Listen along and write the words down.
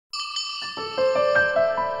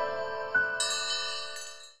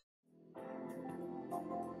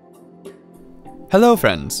Hello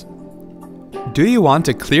friends! Do you want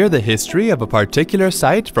to clear the history of a particular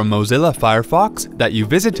site from Mozilla Firefox that you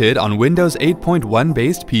visited on Windows 8.1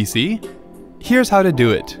 based PC? Here's how to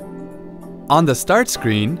do it. On the Start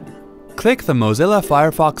screen, click the Mozilla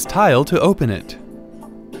Firefox tile to open it.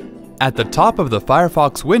 At the top of the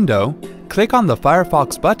Firefox window, click on the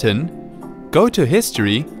Firefox button, go to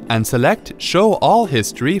History and select Show All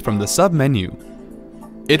History from the sub-menu.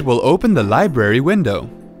 It will open the Library window.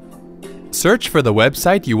 Search for the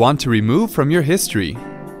website you want to remove from your history.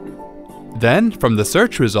 Then, from the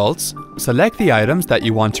search results, select the items that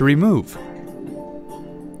you want to remove.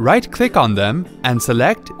 Right-click on them and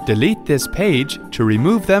select Delete this page to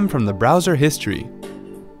remove them from the browser history.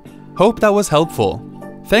 Hope that was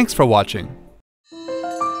helpful. Thanks for watching.